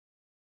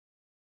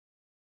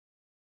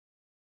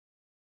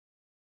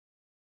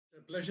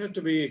a pleasure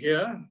to be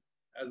here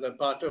as a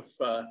part of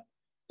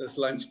this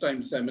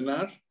lunchtime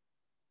seminar.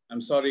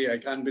 I'm sorry I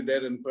can't be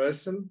there in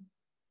person,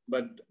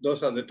 but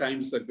those are the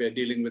times that we are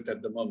dealing with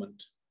at the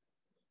moment.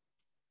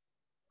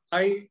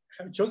 I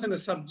have chosen a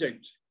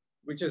subject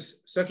which is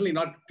certainly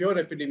not pure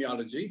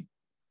epidemiology,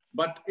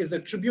 but is a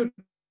tribute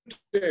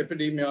to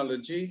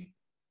epidemiology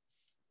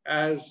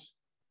as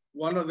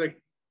one of the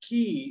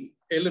key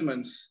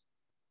elements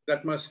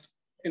that must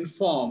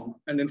inform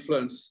and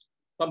influence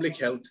public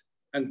health,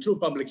 and through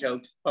public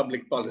health,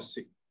 public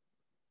policy.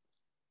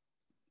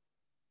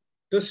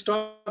 This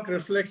talk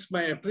reflects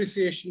my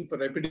appreciation for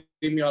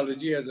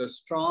epidemiology as a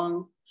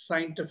strong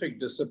scientific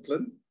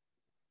discipline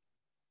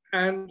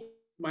and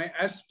my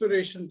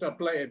aspiration to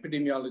apply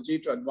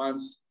epidemiology to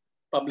advance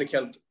public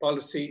health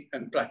policy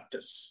and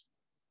practice.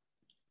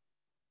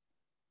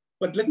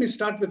 But let me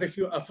start with a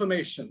few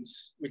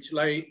affirmations which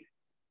lie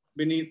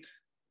beneath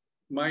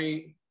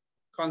my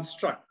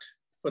construct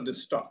for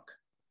this talk.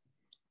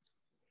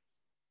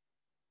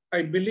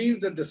 I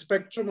believe that the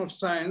spectrum of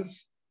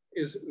science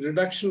is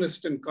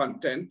reductionist in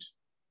content,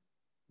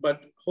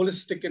 but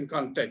holistic in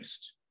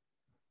context.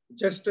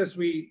 Just as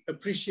we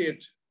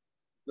appreciate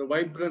the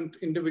vibrant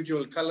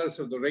individual colors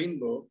of the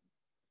rainbow,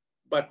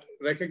 but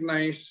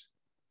recognize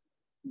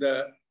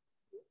the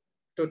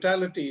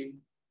totality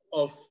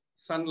of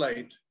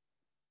sunlight,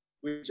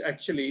 which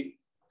actually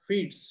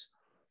feeds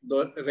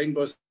the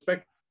rainbow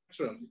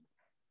spectrum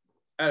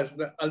as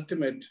the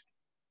ultimate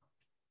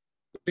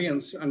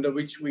brilliance under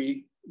which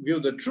we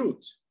view the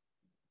truth.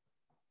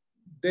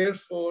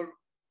 Therefore,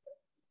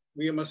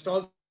 we must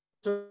also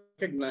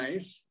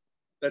recognize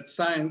that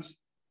science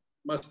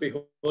must be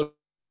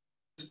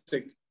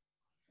holistic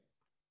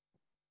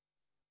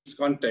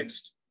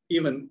context,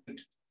 even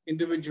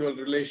individual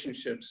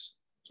relationships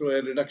through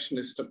a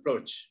reductionist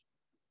approach.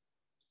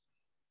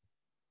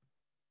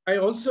 I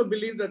also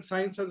believe that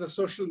science has a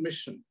social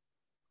mission,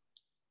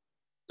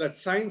 that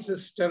science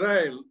is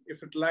sterile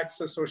if it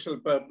lacks a social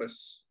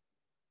purpose.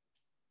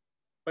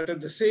 But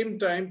at the same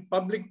time,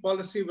 public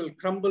policy will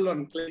crumble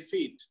on clay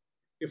feet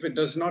if it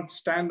does not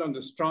stand on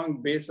the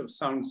strong base of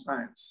sound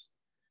science.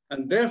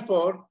 And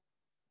therefore,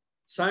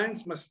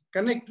 science must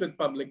connect with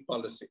public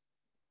policy.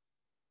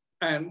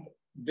 And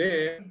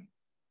there,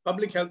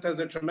 public health has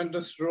a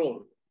tremendous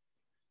role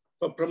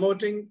for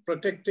promoting,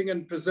 protecting,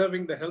 and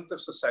preserving the health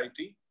of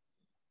society.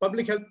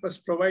 Public health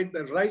must provide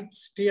the right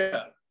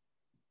steer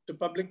to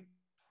public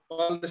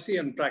policy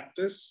and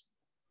practice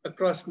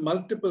across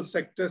multiple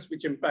sectors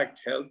which impact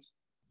health.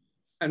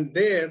 And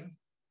there,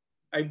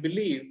 I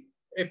believe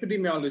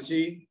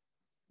epidemiology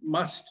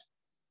must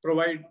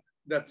provide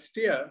that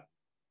steer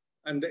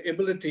and the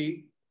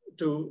ability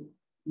to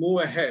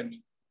move ahead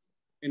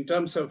in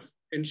terms of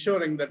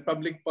ensuring that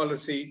public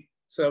policy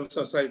serves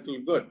societal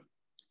good.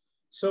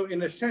 So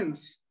in a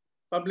sense,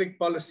 public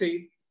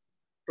policy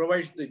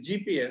provides the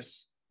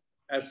GPS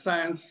as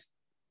science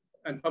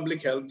and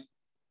public health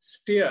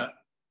steer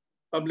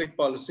public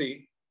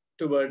policy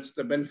towards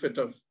the benefit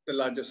of the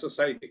larger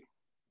society.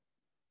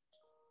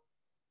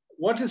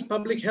 What is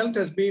public health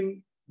has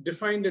been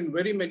defined in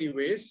very many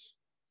ways.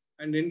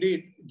 And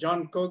indeed,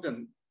 John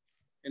Cogan,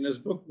 in his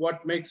book,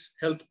 What Makes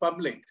Health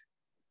Public,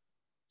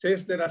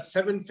 says there are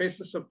 7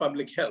 phases of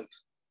public health.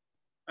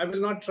 I will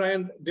not try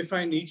and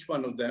define each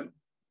one of them,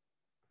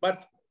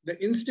 but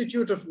the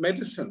Institute of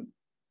Medicine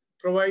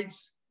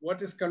provides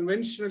what is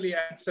conventionally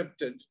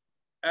accepted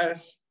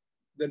as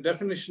the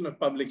definition of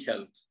public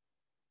health.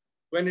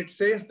 When it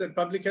says that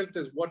public health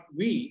is what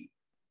we,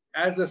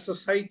 as a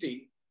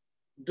society,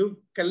 do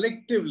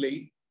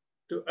collectively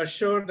to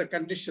assure the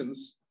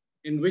conditions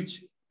in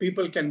which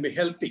people can be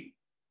healthy.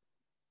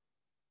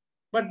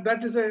 But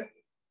that is a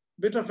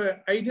bit of an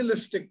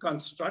idealistic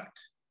construct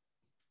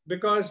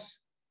because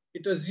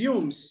it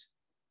assumes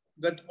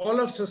that all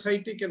of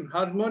society can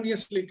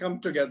harmoniously come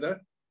together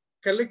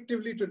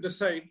collectively to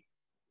decide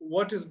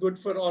what is good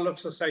for all of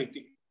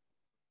society.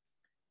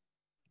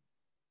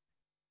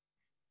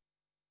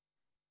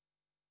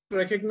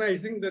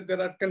 Recognizing that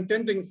there are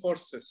contending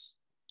forces,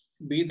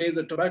 be they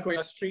the tobacco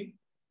industry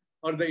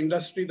or the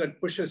industry that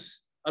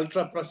pushes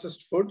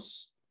ultra-processed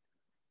foods,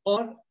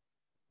 or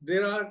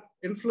there are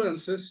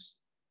influences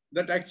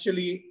that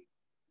actually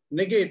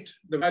negate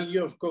the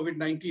value of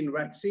COVID-19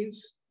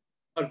 vaccines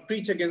or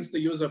preach against the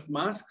use of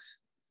masks.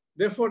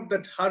 Therefore,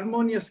 that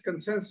harmonious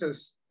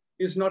consensus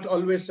is not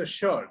always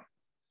assured.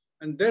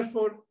 And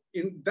therefore,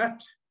 in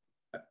that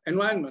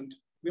environment,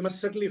 we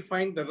must certainly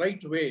find the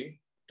right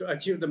way to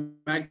achieve the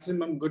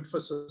maximum good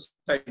for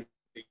society.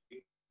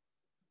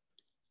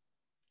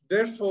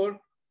 Therefore,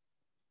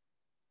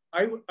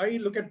 I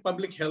look at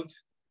public health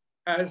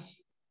as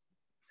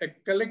a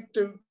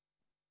collective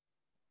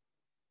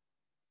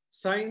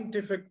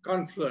scientific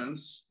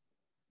confluence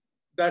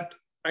that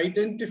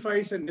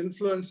identifies and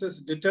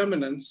influences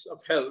determinants of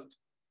health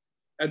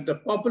at the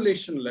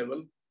population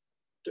level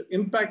to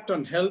impact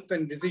on health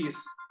and disease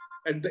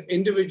at the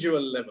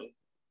individual level.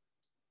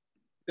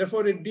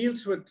 Therefore, it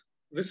deals with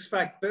risk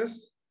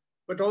factors,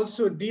 but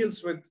also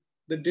deals with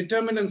the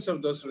determinants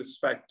of those risk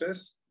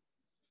factors,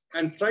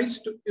 and tries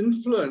to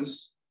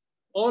influence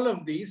all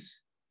of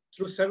these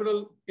through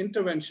several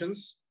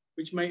interventions,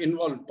 which may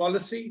involve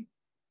policy,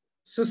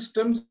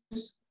 systems,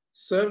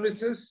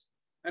 services,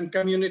 and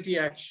community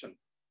action.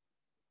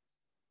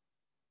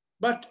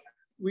 But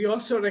we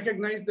also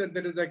recognize that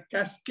there is a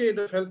cascade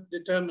of health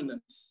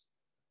determinants.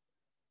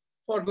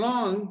 For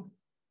long,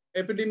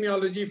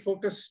 epidemiology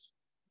focused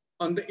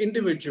on the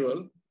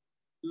individual,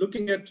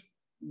 looking at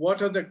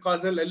what are the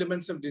causal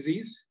elements of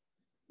disease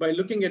by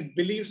looking at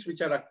beliefs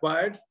which are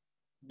acquired,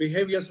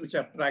 behaviors which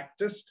are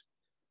practiced,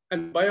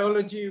 and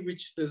biology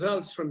which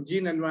results from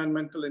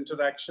gene-environmental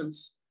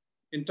interactions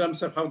in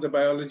terms of how the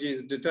biology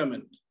is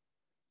determined.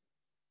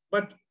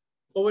 But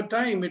over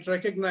time, it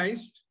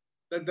recognized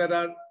that there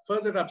are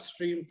further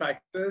upstream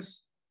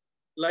factors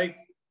like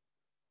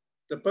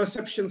the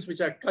perceptions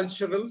which are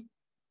cultural,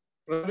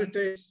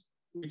 priorities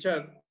which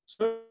are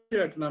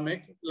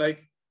socioeconomic,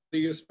 like do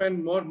you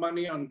spend more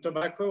money on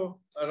tobacco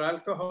or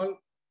alcohol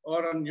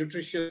or on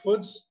nutritious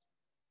foods,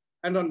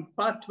 and on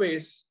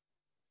pathways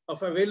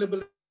of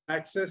available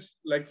access,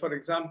 like for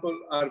example,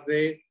 are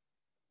they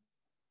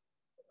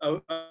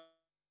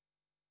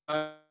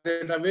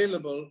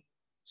available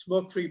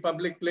smoke-free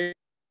public place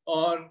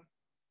or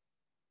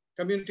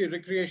community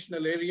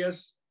recreational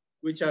areas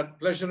which are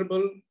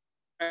pleasurable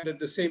and at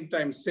the same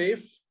time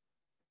safe.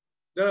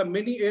 There are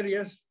many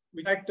areas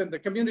which act at the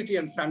community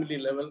and family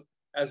level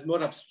as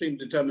more upstream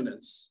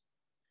determinants.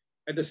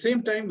 At the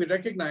same time, we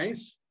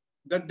recognize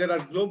that there are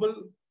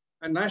global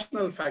and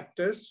national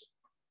factors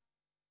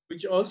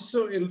which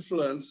also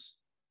influence,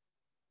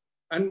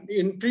 and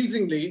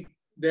increasingly,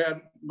 they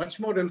are much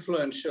more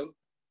influential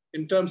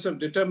in terms of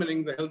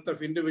determining the health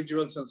of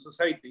individuals and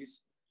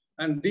societies.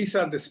 And these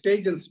are the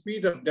stage and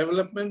speed of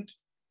development,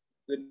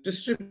 the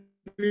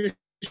distributional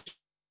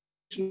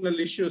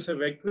issues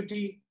of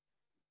equity,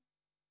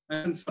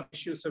 and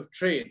issues of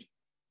trade.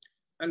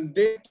 And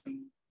they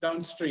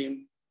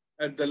downstream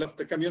at the level of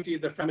the community,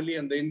 the family,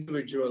 and the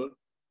individual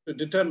to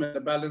determine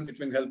the balance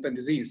between health and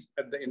disease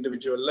at the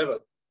individual level.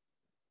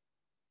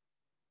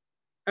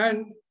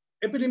 And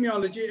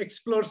epidemiology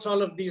explores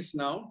all of these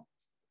now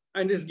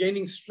and is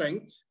gaining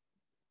strength.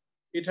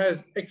 It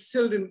has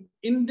excelled in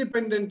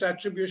independent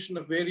attribution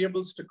of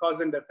variables to cause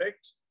and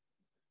effect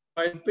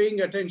by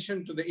paying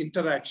attention to the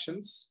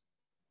interactions.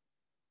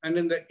 And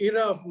in the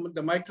era of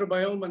the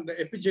microbiome and the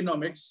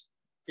epigenomics,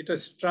 it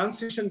has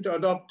transitioned to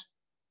adopt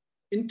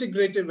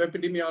integrative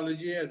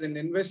epidemiology as an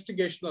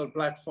investigational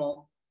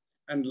platform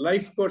and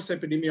life course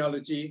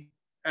epidemiology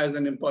as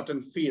an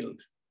important field.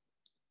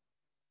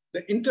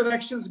 The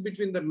interactions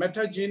between the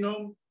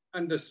metagenome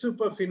and the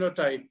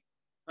superphenotype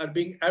are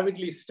being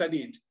avidly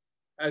studied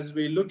as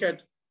we look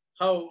at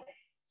how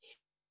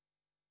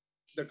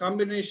the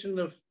combination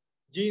of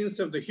genes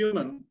of the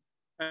human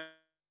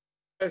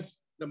as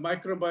the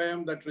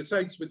microbiome that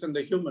resides within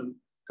the human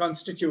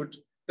constitute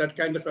that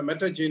kind of a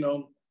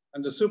metagenome,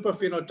 and the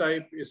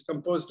superphenotype is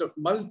composed of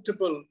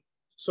multiple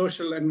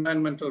social and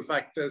environmental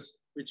factors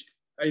which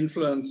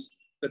influence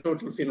the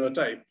total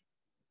phenotype.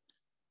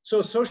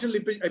 So social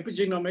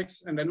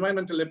epigenomics and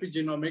environmental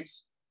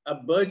epigenomics are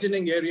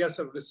burgeoning areas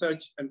of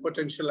research and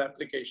potential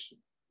application.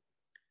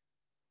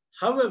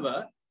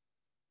 However,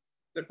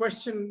 the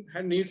question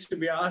needs to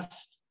be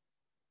asked,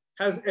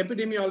 has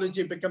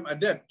epidemiology become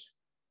adept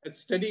at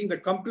studying the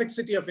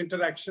complexity of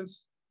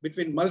interactions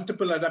between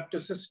multiple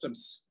adaptive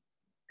systems,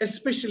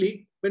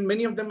 especially when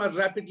many of them are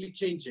rapidly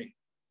changing?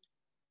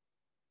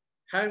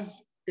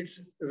 Has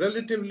its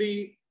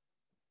relatively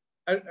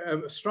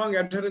a strong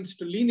adherence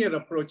to linear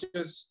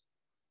approaches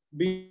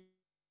been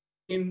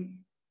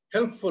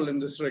helpful in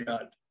this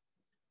regard?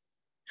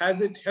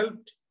 Has it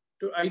helped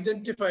to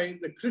identify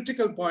the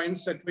critical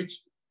points at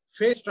which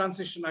phase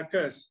transition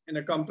occurs in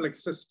a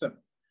complex system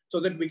so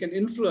that we can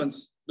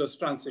influence those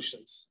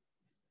transitions?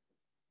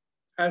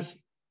 As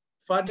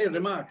Fadde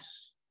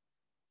remarks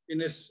in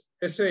his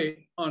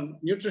essay on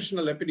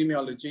nutritional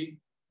epidemiology,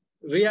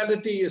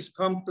 reality is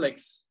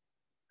complex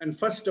and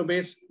first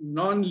obeys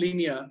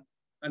non-linear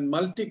and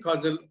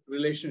multi-causal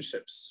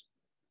relationships.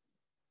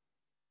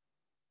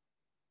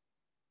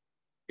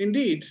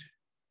 Indeed,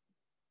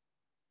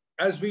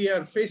 as we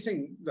are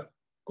facing the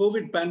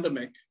COVID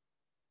pandemic,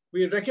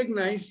 we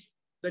recognize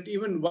that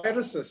even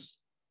viruses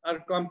are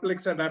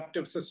complex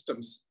adaptive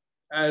systems,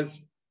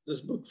 as this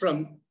book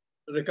from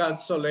Ricard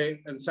Soleil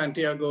and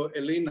Santiago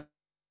Elena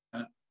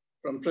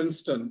from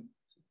Princeton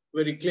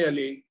very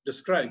clearly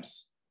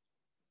describes.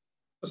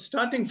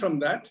 Starting from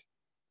that,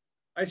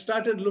 I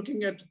started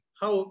looking at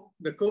how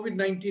the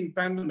COVID-19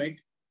 pandemic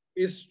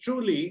is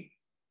truly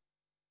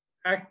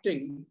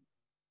acting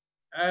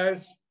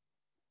as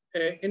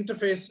an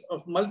interface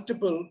of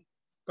multiple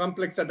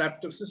complex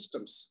adaptive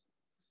systems.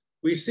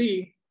 We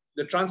see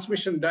the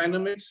transmission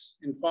dynamics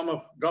in form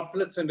of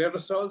droplets and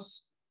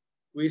aerosols.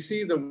 We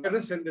see the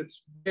virus and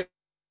its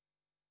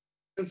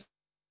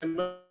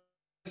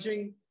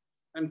emerging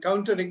and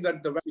countering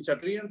that the which are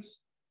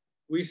variants.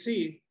 We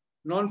see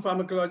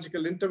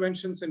non-pharmacological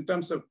interventions in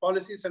terms of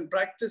policies and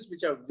practice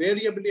which are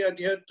variably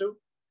adhered to.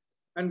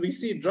 And we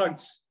see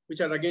drugs which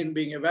are again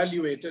being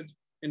evaluated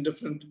in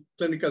different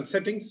clinical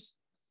settings.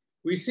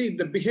 We see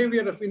the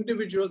behavior of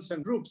individuals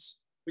and groups,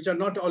 which are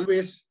not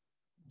always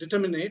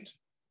determinate,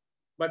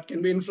 but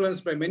can be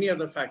influenced by many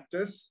other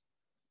factors.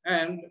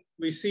 And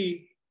we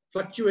see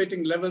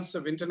fluctuating levels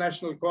of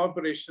international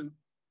cooperation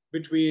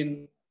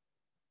between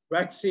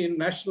vaccine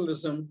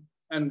nationalism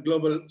and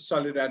global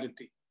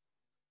solidarity.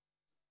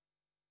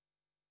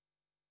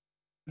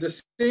 At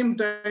the same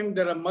time,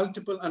 there are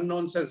multiple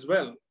unknowns as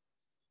well.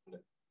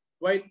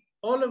 While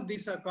all of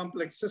these are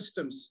complex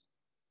systems,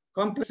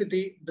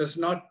 complexity does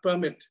not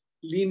permit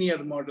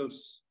linear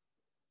models.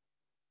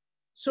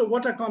 So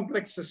what are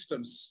complex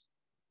systems?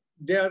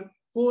 They are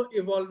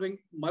co-evolving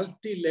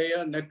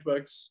multi-layer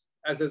networks,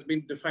 as has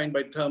been defined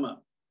by Thurmer.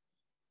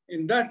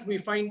 In that, we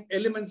find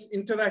elements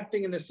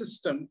interacting in a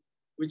system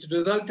which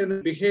result in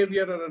a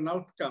behavior or an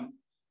outcome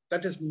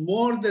that is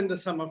more than the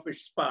sum of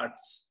its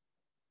parts.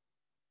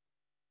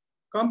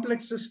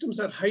 Complex systems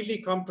are highly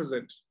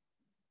composite,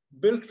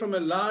 built from a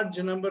large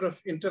number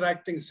of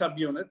interacting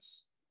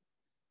subunits,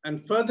 and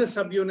further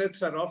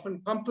subunits are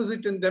often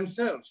composite in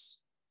themselves.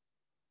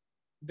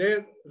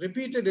 Their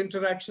repeated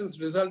interactions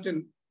result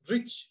in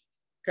rich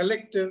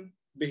collective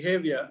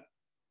behavior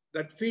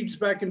that feeds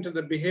back into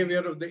the behavior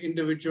of the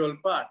individual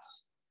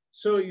parts.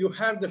 So you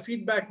have the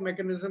feedback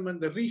mechanism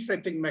and the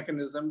resetting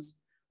mechanisms,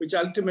 which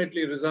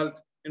ultimately result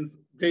in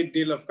a great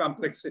deal of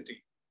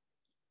complexity.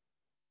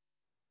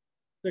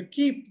 The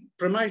key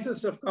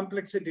premises of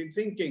complexity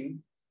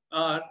thinking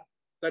are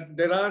that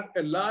there are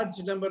a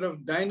large number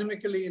of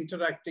dynamically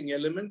interacting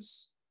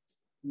elements,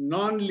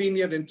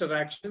 non-linear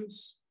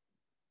interactions,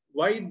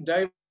 wide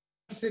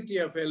diversity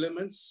of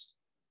elements.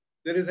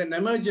 There is an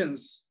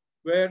emergence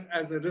where,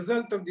 as a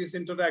result of these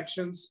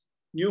interactions,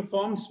 new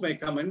forms may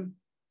come in,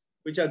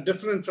 which are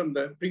different from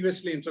the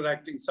previously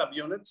interacting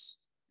subunits,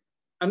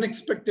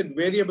 unexpected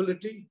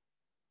variability,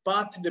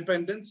 path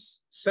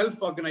dependence,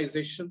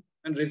 self-organization,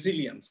 and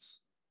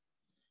resilience.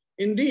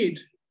 Indeed,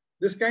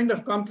 this kind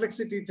of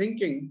complexity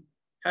thinking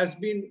has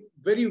been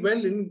very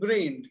well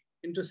ingrained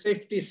into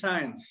safety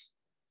science,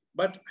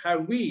 but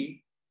have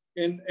we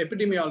in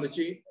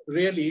epidemiology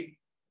really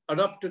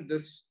adopted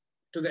this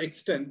to the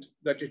extent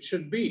that it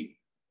should be?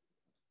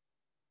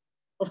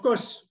 Of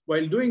course,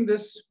 while doing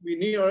this, we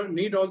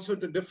need also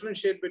to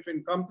differentiate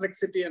between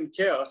complexity and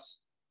chaos.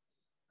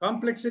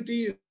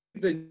 Complexity is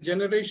the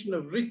generation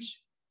of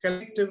rich,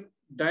 collective,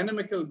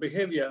 dynamical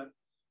behavior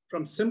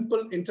from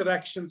simple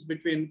interactions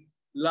between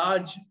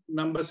large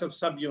numbers of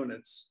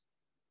subunits.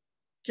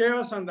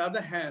 Chaos, on the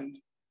other hand,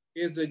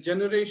 is the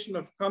generation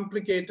of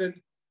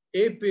complicated,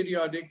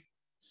 aperiodic,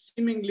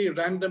 seemingly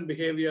random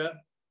behavior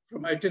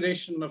from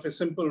iteration of a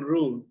simple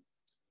rule.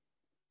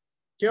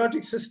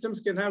 Chaotic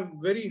systems can have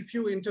very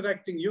few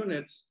interacting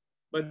units,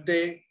 but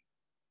they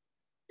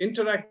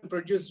interact to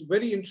produce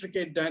very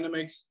intricate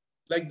dynamics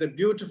like the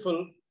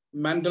beautiful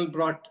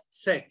Mandelbrot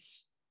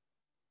sets,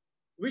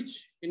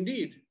 which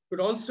indeed could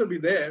also be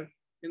there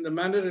in the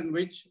manner in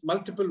which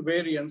multiple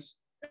variants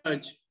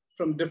emerge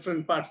from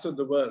different parts of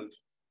the world.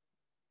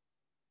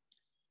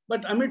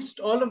 But amidst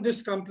all of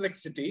this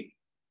complexity,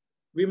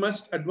 we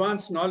must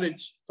advance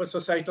knowledge for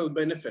societal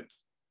benefit.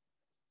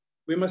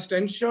 We must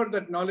ensure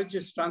that knowledge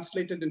is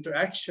translated into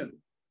action,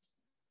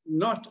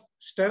 not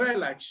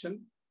sterile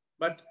action,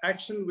 but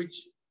action which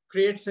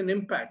creates an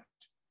impact,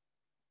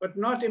 but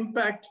not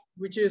impact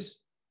which is,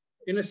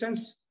 in a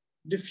sense,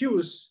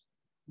 diffuse,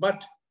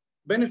 but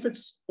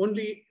benefits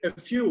only a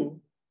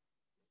few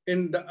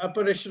in the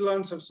upper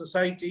echelons of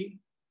society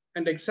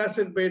and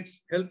exacerbates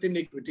health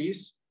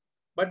inequities,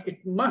 but it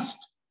must,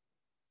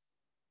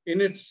 in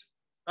its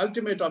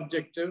ultimate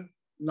objective,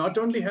 not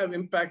only have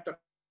impact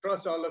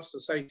across all of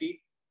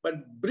society, but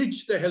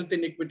bridge the health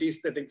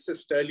inequities that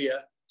exist earlier.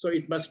 So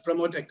it must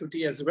promote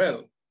equity as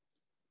well.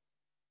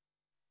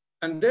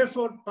 And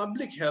therefore,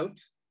 public health,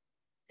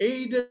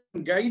 aided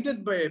and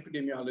guided by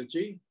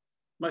epidemiology,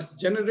 must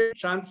generate,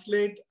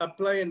 translate,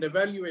 apply, and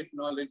evaluate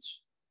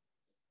knowledge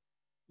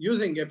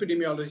using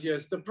epidemiology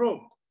as the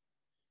probe.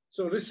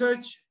 So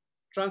research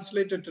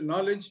translated to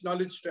knowledge,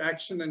 knowledge to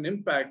action and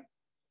impact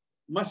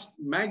must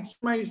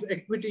maximize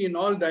equity in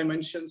all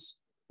dimensions,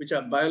 which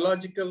are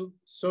biological,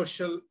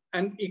 social,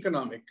 and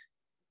economic.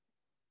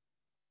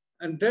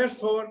 And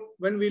therefore,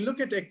 when we look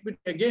at equity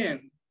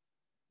again,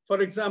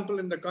 for example,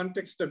 in the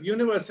context of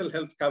universal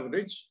health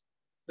coverage,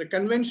 the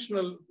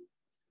conventional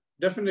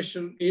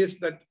definition is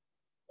that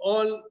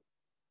all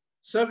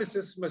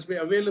services must be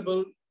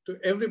available to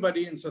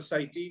everybody in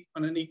society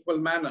on an equal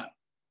manner.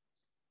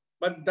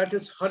 But that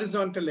is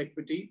horizontal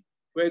equity,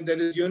 where there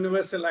is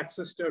universal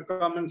access to a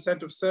common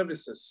set of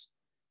services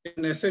in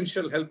an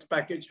essential health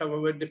package,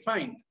 however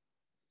defined.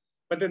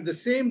 But at the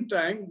same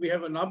time, we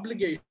have an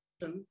obligation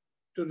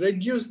to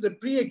reduce the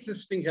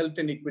pre-existing health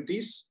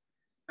inequities.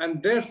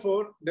 And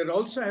therefore, there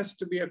also has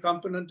to be a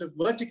component of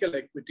vertical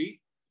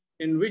equity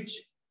in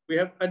which we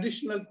have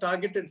additional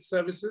targeted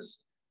services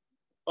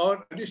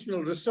or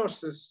additional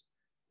resources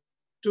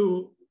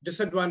to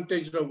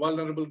disadvantaged or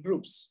vulnerable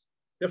groups.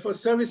 Therefore,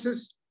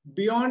 services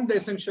beyond the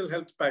essential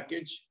health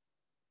package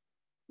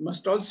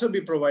must also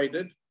be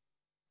provided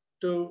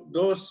to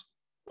those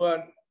who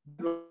are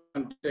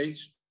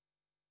disadvantaged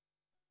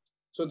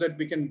so that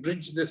we can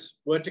bridge this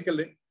vertical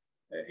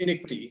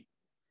inequity.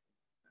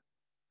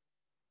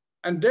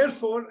 And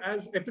therefore,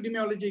 as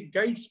epidemiology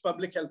guides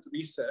public health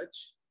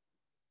research,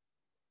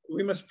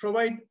 we must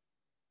provide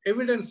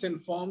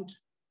evidence-informed,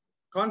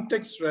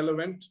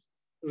 context-relevant,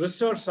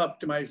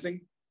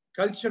 resource-optimizing,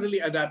 culturally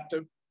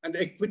adaptive, and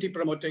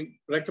equity-promoting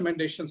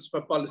recommendations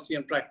for policy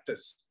and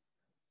practice.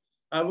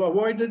 I've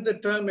avoided the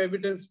term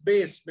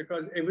evidence-based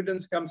because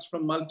evidence comes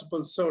from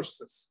multiple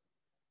sources.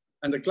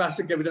 And the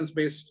classic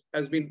evidence-based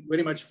has been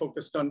very much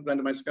focused on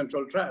randomized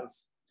controlled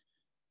trials.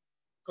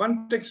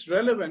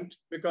 Context-relevant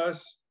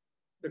because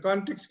the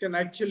context can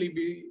actually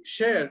be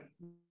shared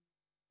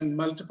in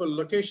multiple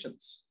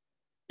locations.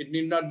 It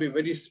need not be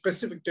very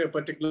specific to a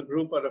particular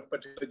group or a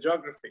particular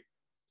geography.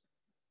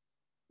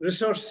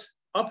 Resource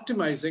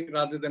optimizing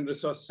rather than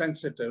resource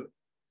sensitive.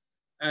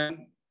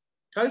 And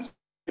culture,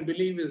 I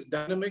believe, is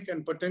dynamic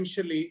and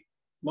potentially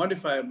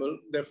modifiable,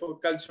 therefore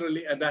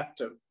culturally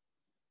adaptive.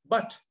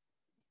 But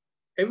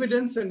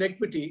evidence and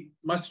equity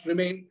must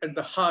remain at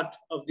the heart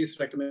of these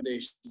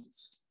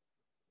recommendations.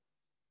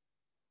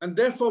 And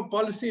therefore,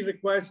 policy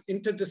requires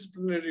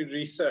interdisciplinary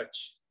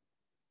research.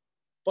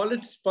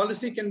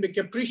 Policy can be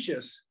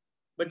capricious,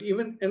 but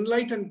even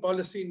enlightened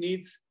policy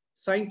needs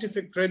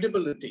scientific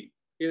credibility.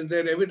 Is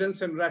there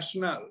evidence and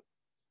rationale?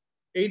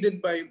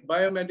 Aided by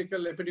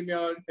biomedical,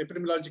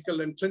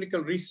 epidemiological, and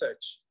clinical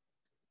research?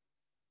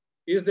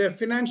 Is there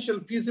financial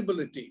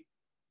feasibility?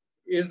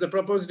 Is the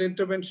proposed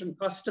intervention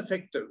cost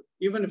effective?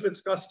 Even if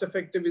it's cost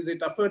effective, is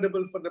it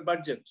affordable for the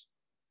budget?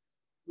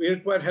 We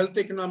require health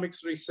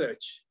economics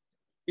research.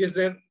 Is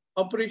there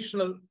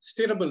operational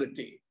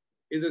steerability?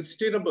 Is it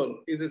steerable?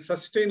 Is it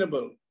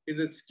sustainable? Is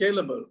it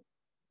scalable?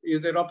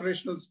 Is there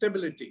operational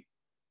stability?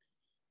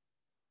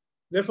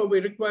 Therefore, we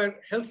require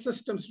health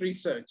systems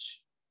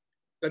research,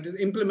 that is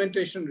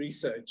implementation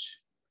research.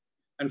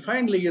 And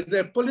finally, is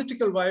there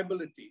political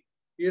viability?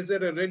 Is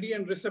there a ready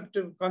and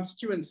receptive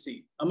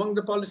constituency among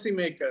the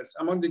policymakers,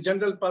 among the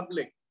general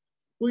public?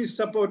 Who is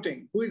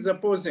supporting? Who is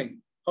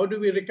opposing? How do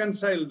we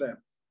reconcile them?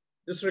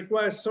 This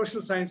requires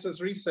social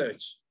sciences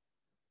research.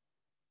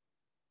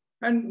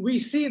 And we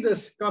see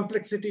this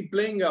complexity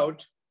playing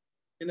out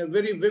in a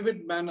very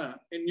vivid manner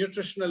in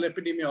nutritional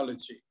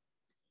epidemiology,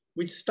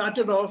 which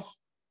started off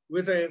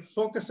with a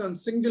focus on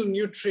single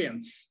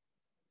nutrients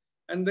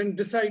and then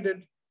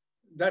decided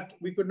that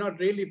we could not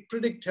really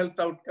predict health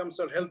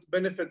outcomes or health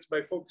benefits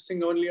by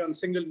focusing only on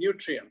single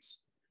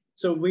nutrients.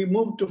 So we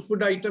moved to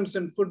food items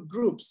and food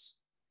groups,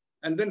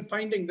 and then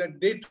finding that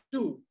they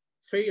too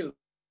failed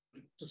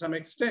to some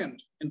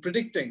extent in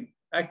predicting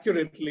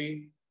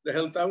accurately the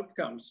health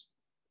outcomes.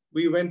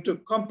 We went to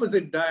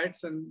composite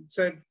diets and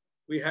said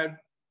we had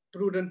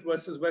prudent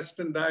versus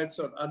Western diets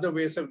or other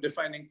ways of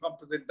defining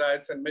composite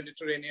diets and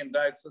Mediterranean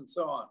diets and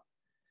so on.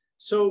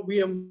 So we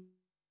have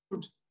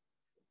moved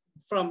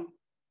from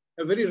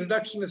a very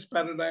reductionist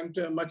paradigm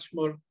to a much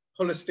more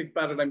holistic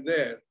paradigm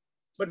there.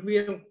 But we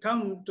have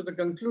come to the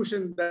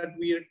conclusion that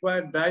we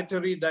require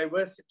dietary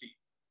diversity,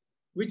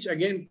 which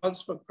again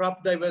calls for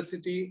crop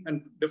diversity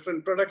and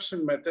different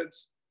production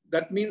methods.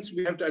 That means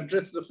we have to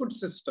address the food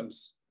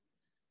systems.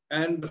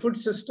 And the food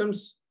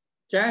systems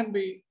can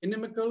be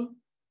inimical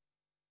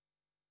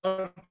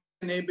or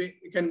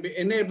can be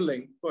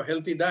enabling for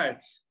healthy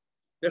diets.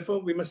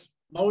 Therefore, we must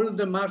mold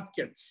the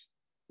markets.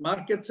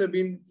 Markets have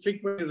been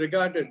frequently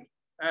regarded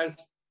as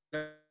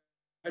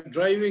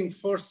driving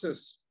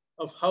forces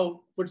of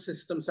how food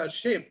systems are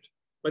shaped,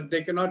 but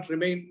they cannot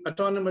remain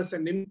autonomous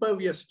and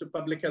impervious to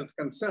public health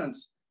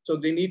concerns. So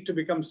they need to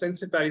become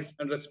sensitized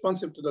and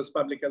responsive to those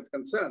public health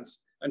concerns.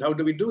 And how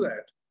do we do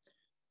that?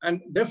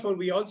 And therefore,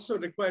 we also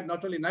require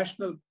not only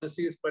national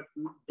policies, but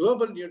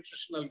global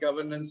nutritional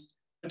governance,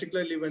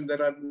 particularly when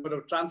there are a number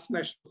of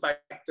transnational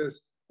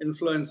factors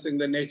influencing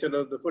the nature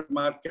of the food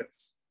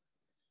markets.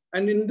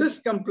 And in this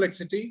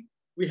complexity,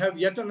 we have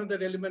yet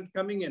another element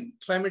coming in,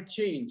 climate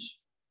change,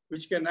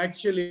 which can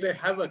actually play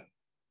havoc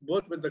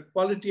both with the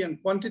quality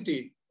and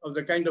quantity of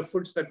the kind of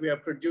foods that we are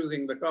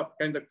producing, the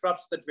kind of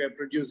crops that we are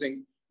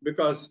producing,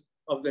 because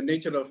of the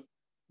nature of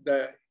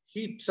the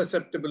heat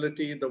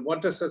susceptibility, the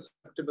water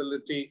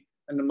susceptibility,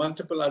 and the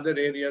multiple other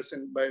areas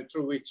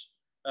through which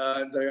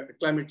the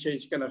climate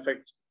change can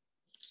affect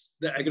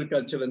the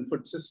agriculture and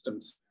food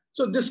systems.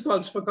 So this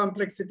calls for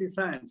complexity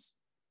science.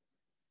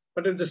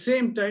 But at the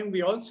same time,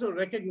 we also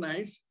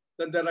recognize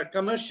that there are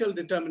commercial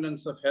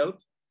determinants of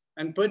health,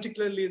 and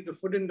particularly the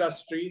food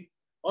industry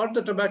or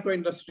the tobacco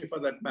industry for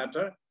that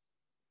matter,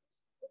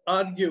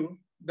 argue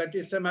that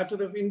it's a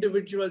matter of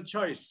individual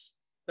choice,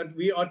 that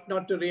we ought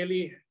not to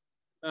really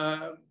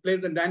play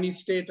the nanny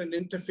state and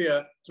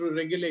interfere through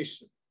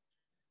regulation.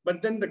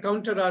 But then the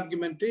counter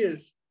argument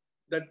is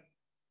that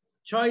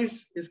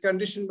choice is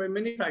conditioned by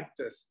many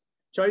factors.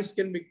 Choice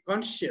can be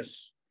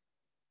conscious,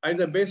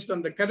 either based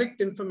on the correct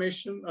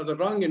information or the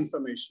wrong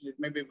information. It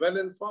may be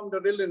well-informed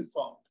or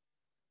ill-informed,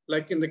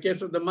 like in the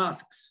case of the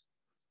masks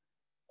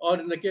or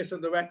in the case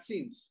of the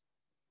vaccines.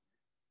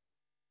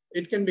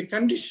 It can be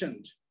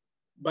conditioned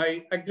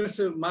by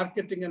aggressive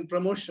marketing and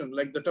promotion,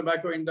 like the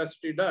tobacco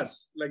industry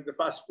does, like the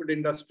fast food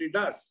industry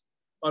does,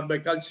 or by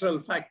cultural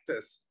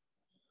factors.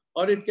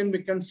 Or it can be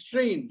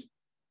constrained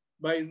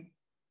by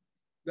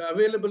the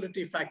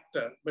availability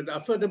factor, but the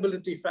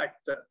affordability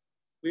factor.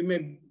 We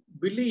may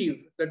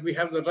believe that we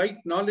have the right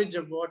knowledge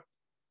of what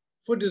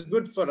food is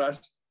good for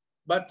us,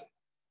 but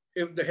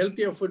if the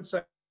healthier foods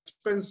are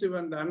expensive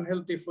and the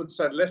unhealthy foods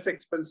are less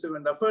expensive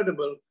and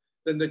affordable,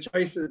 then the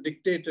choice is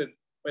dictated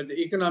by the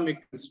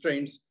economic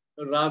constraints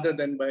rather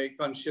than by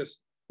conscious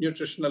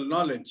nutritional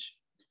knowledge.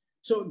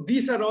 So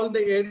these are all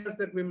the areas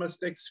that we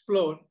must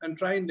explore and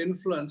try and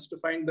influence to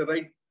find the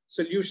right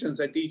solutions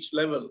at each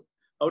level.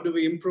 How do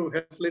we improve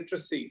health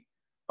literacy?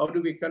 How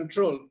do we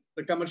control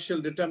the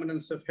commercial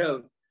determinants of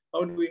health?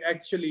 How do we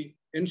actually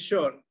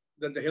ensure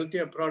that the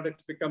healthier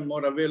products become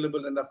more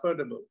available and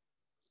affordable?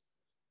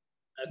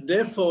 And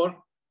therefore,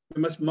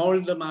 we must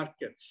mold the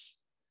markets.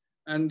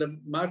 And the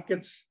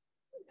markets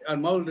are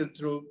molded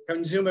through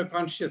consumer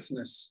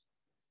consciousness,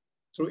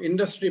 through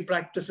industry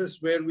practices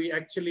where we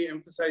actually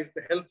emphasize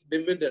the health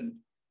dividend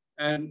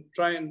and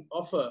try and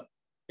offer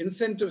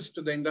incentives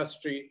to the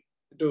industry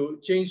to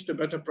change to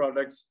better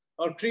products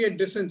or create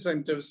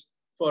disincentives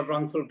for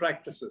wrongful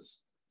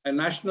practices. A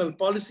national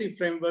policy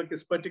framework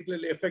is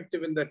particularly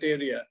effective in that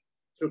area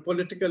through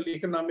political,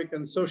 economic,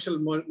 and social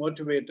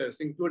motivators,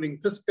 including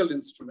fiscal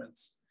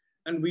instruments.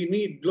 And we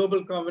need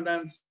global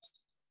covenants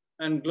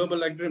and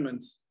global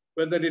agreements,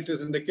 whether it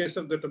is in the case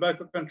of the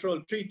Tobacco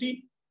Control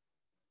Treaty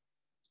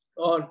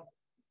or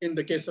in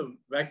the case of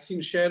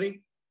vaccine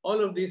sharing. All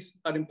of these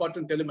are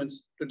important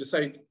elements to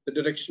decide the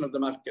direction of the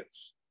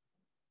markets.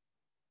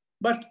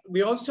 But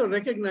we also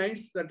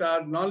recognize that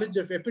our knowledge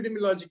of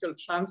epidemiological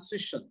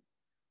transition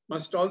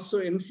must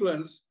also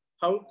influence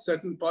how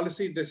certain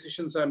policy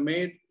decisions are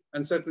made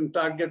and certain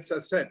targets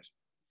are set.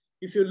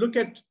 If you look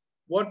at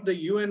what the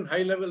UN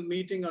high-level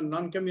meeting on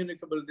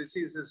non-communicable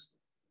diseases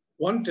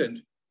wanted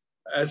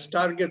as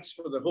targets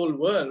for the whole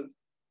world,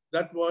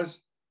 that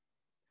was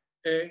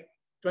a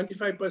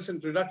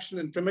 25% reduction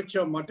in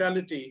premature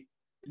mortality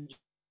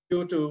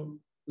due to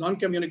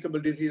non-communicable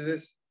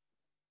diseases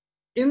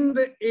in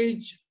the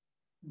age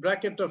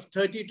bracket of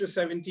 30 to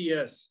 70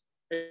 years,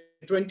 a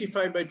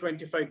 25 by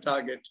 25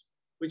 target,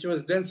 which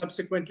was then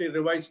subsequently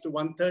revised to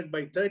 1/3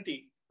 by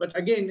 30, but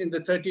again in the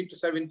 30 to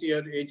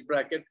 70-year age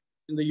bracket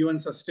in the UN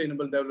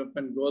Sustainable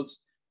Development Goals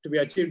to be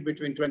achieved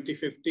between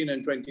 2015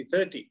 and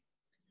 2030.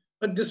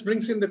 But this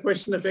brings in the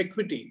question of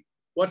equity.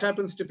 What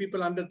happens to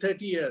people under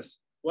 30 years?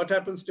 What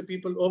happens to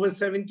people over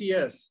 70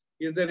 years?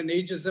 Is there an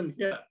ageism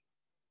here?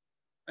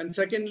 And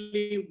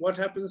secondly, what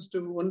happens to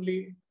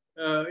only,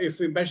 if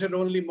we measure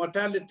only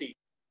mortality?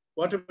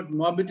 What about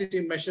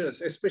morbidity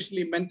measures,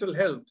 especially mental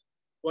health?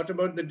 What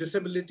about the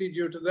disability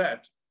due to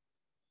that?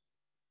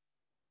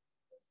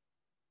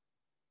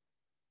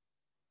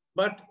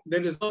 But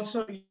there is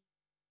also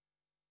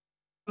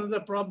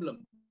another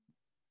problem.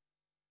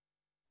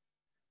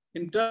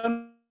 In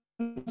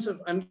terms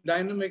of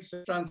dynamics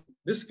of transit,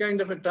 this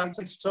kind of a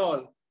transit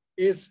stall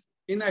is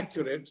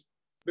inaccurate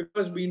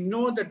because we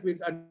know that with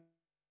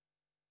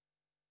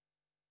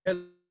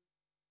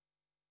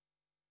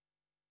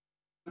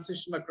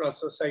transition across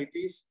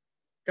societies,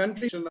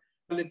 countries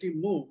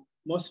move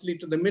mostly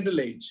to the middle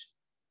age,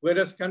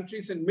 whereas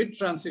countries in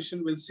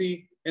mid-transition will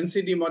see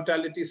NCD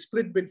mortality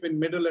split between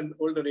middle and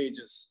older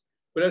ages,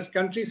 whereas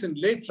countries in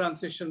late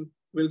transition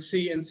will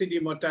see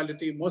NCD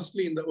mortality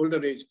mostly in the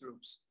older age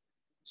groups.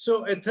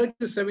 So a 30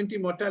 to 70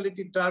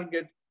 mortality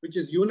target, which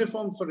is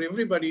uniform for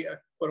everybody,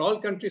 for all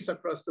countries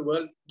across the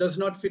world, does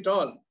not fit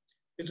all.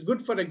 It's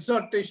good for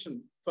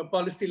exhortation, for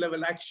policy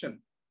level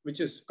action, which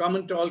is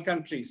common to all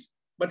countries.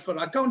 But for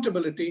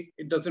accountability,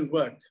 it doesn't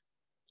work.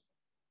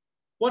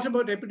 What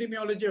about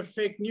epidemiology of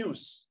fake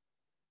news?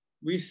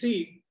 We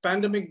see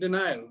pandemic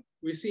denial.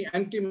 We see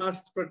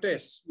anti-mask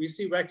protests. We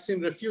see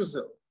vaccine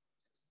refusal.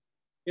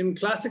 In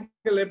classical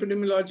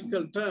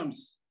epidemiological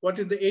terms, what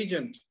is the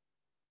agent?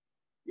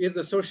 Is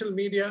the social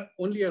media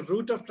only a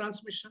route of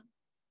transmission?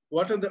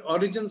 What are the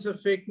origins of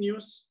fake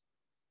news?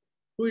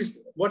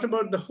 What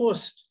about the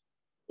host?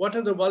 What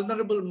are the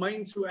vulnerable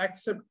minds who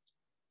accept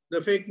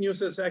the fake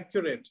news as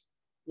accurate?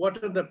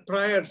 What are the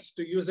priors,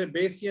 to use a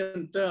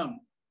Bayesian term,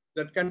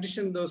 that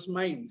condition those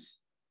minds?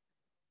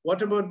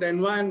 What about the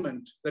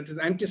environment, that is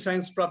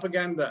anti-science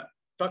propaganda,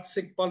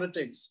 toxic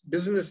politics,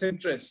 business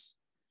interests?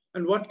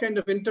 And what kind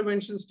of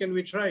interventions can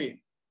we try?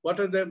 What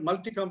are the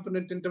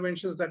multi-component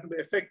interventions that will be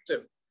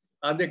effective?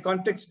 Are they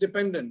context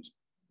dependent?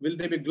 Will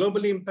they be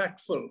globally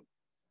impactful?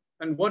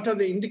 And what are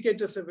the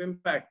indicators of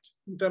impact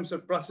in terms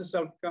of process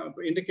outcome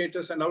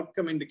indicators and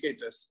outcome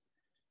indicators?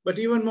 But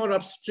even more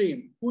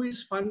upstream, who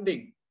is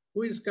funding?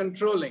 Who is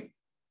controlling?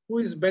 Who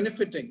is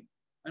benefiting?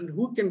 And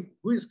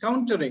who is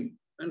countering?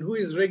 And who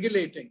is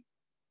regulating?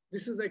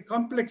 This is a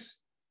complex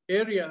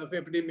area of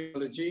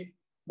epidemiology,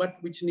 but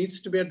which needs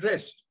to be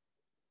addressed.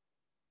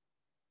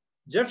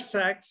 Jeff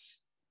Sachs,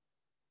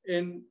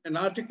 in an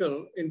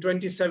article in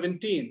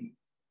 2017,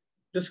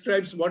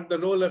 describes what the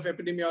role of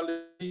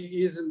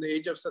epidemiology is in the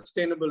age of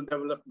sustainable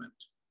development.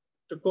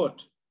 To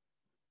quote,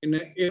 "In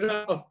an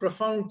era of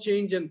profound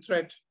change and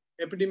threat,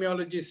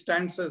 epidemiology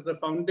stands as the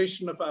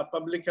foundation of our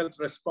public health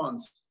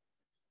response,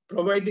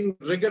 providing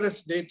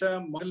rigorous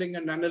data, modeling,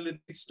 and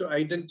analytics to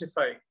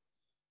identify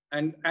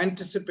and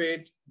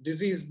anticipate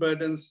disease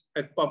burdens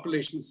at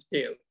population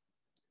scale.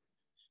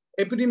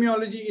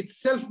 Epidemiology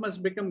itself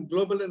must become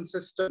global and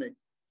systemic,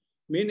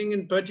 meaning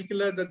in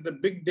particular that the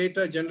big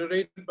data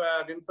generated by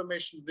our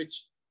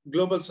information-rich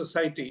global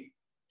society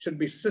should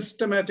be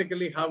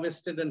systematically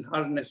harvested and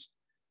harnessed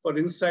for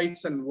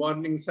insights and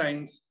warning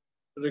signs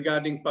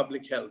regarding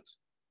public health."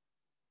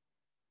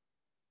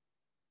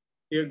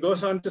 He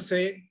goes on to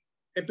say,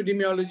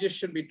 epidemiologists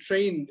should be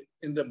trained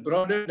in the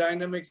broader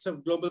dynamics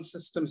of global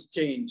systems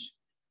change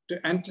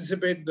to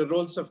anticipate the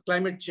roles of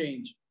climate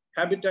change,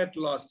 habitat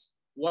loss,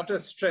 water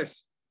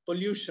stress,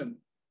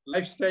 pollution,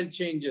 lifestyle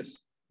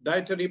changes,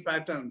 dietary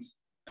patterns,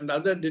 and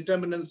other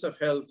determinants of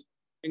health,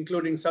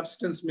 including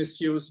substance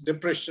misuse,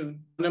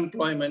 depression,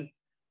 unemployment,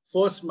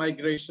 forced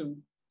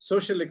migration,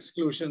 social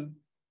exclusion,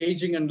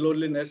 aging and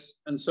loneliness,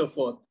 and so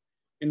forth,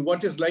 in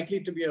what is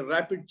likely to be a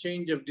rapid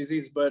change of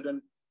disease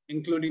burden,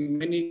 including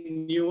many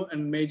new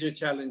and major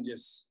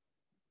challenges.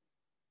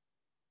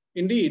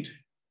 Indeed,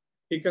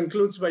 he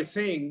concludes by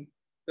saying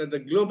that the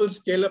global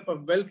scale-up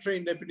of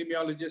well-trained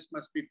epidemiologists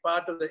must be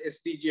part of the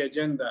SDG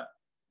agenda,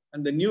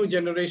 and the new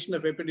generation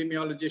of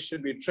epidemiologists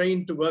should be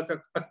trained to work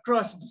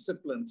across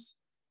disciplines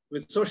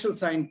with social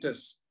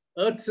scientists,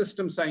 earth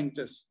system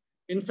scientists,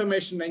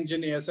 information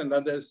engineers, and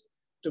others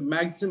to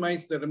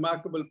maximize the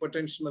remarkable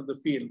potential of the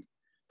field.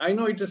 I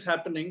know it is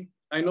happening.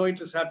 I know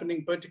it is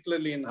happening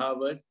particularly in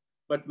Harvard,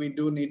 but we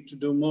do need to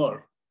do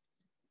more.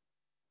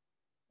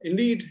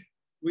 Indeed,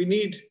 we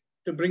need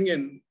to bring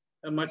in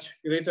a much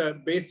greater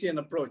Bayesian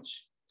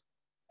approach.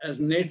 As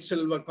Nate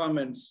Silver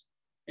comments,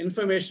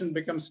 information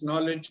becomes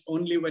knowledge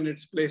only when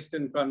it's placed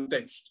in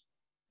context.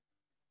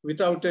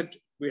 Without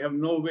it, we have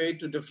no way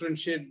to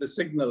differentiate the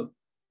signal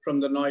from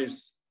the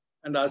noise,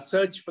 and our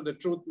search for the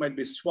truth might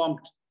be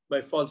swamped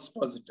by false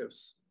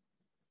positives.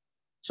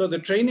 So the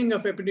training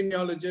of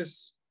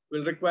epidemiologists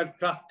will require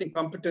crafting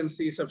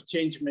competencies of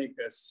change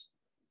makers.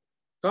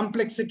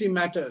 Complexity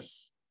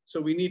matters, so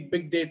we need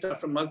big data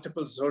from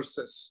multiple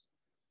sources.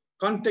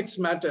 Context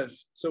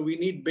matters, so we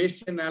need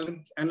Bayesian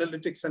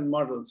analytics and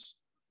models.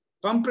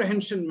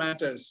 Comprehension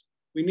matters,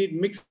 we need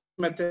mixed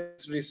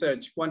methods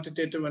research,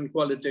 quantitative and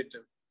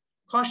qualitative.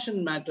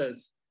 Caution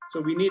matters,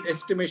 so we need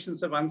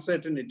estimations of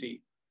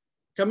uncertainty.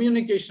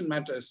 Communication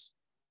matters,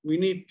 we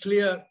need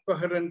clear,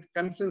 coherent,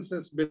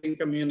 consensus-building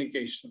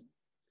communication.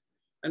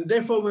 And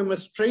therefore, we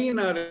must train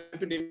our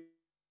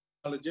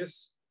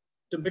epidemiologists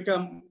to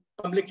become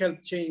public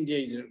health change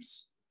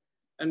agents.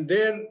 And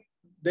there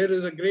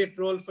is a great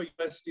role for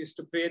universities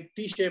to create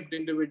T-shaped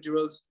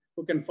individuals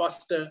who can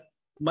foster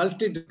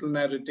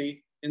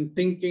multidisciplinarity in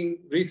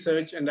thinking,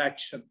 research, and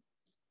action.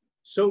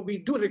 So we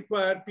do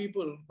require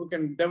people who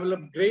can develop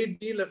a great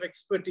deal of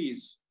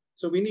expertise.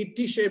 So we need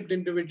T-shaped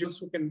individuals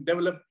who can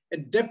develop a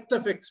depth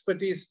of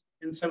expertise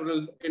in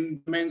several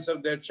domains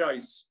of their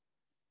choice.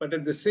 But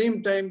at the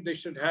same time, they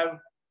should have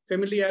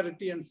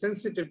familiarity and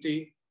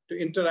sensitivity to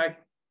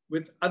interact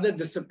with other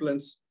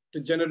disciplines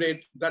to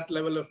generate that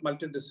level of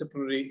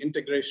multidisciplinary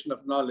integration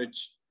of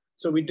knowledge.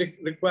 So we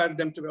require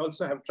them to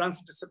also have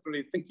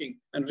transdisciplinary thinking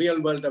and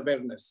real-world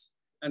awareness.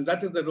 And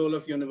that is the role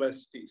of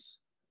universities.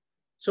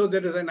 So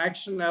there is an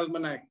action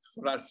almanac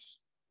for us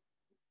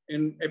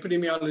in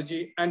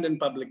epidemiology and in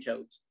public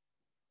health.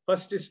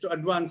 First is to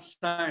advance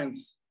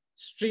science,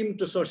 stream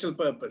to social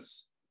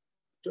purpose,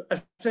 to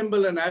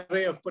assemble an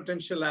array of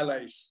potential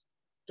allies,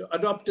 to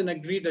adopt an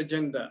agreed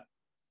agenda,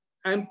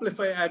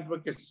 amplify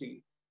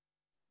advocacy,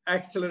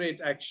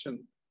 accelerate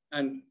action,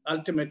 and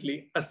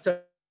ultimately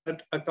assert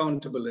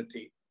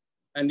accountability.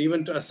 And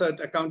even to assert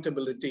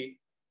accountability,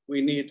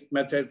 we need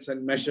methods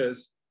and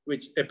measures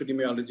which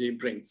epidemiology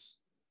brings.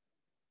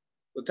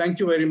 So thank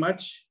you very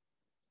much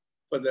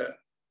for the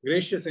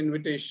gracious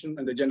invitation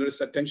and the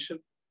generous attention.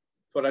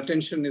 For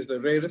attention is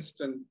the rarest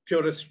and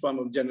purest form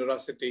of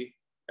generosity,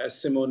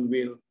 as Simone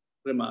Weil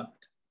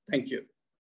remarked. Thank you.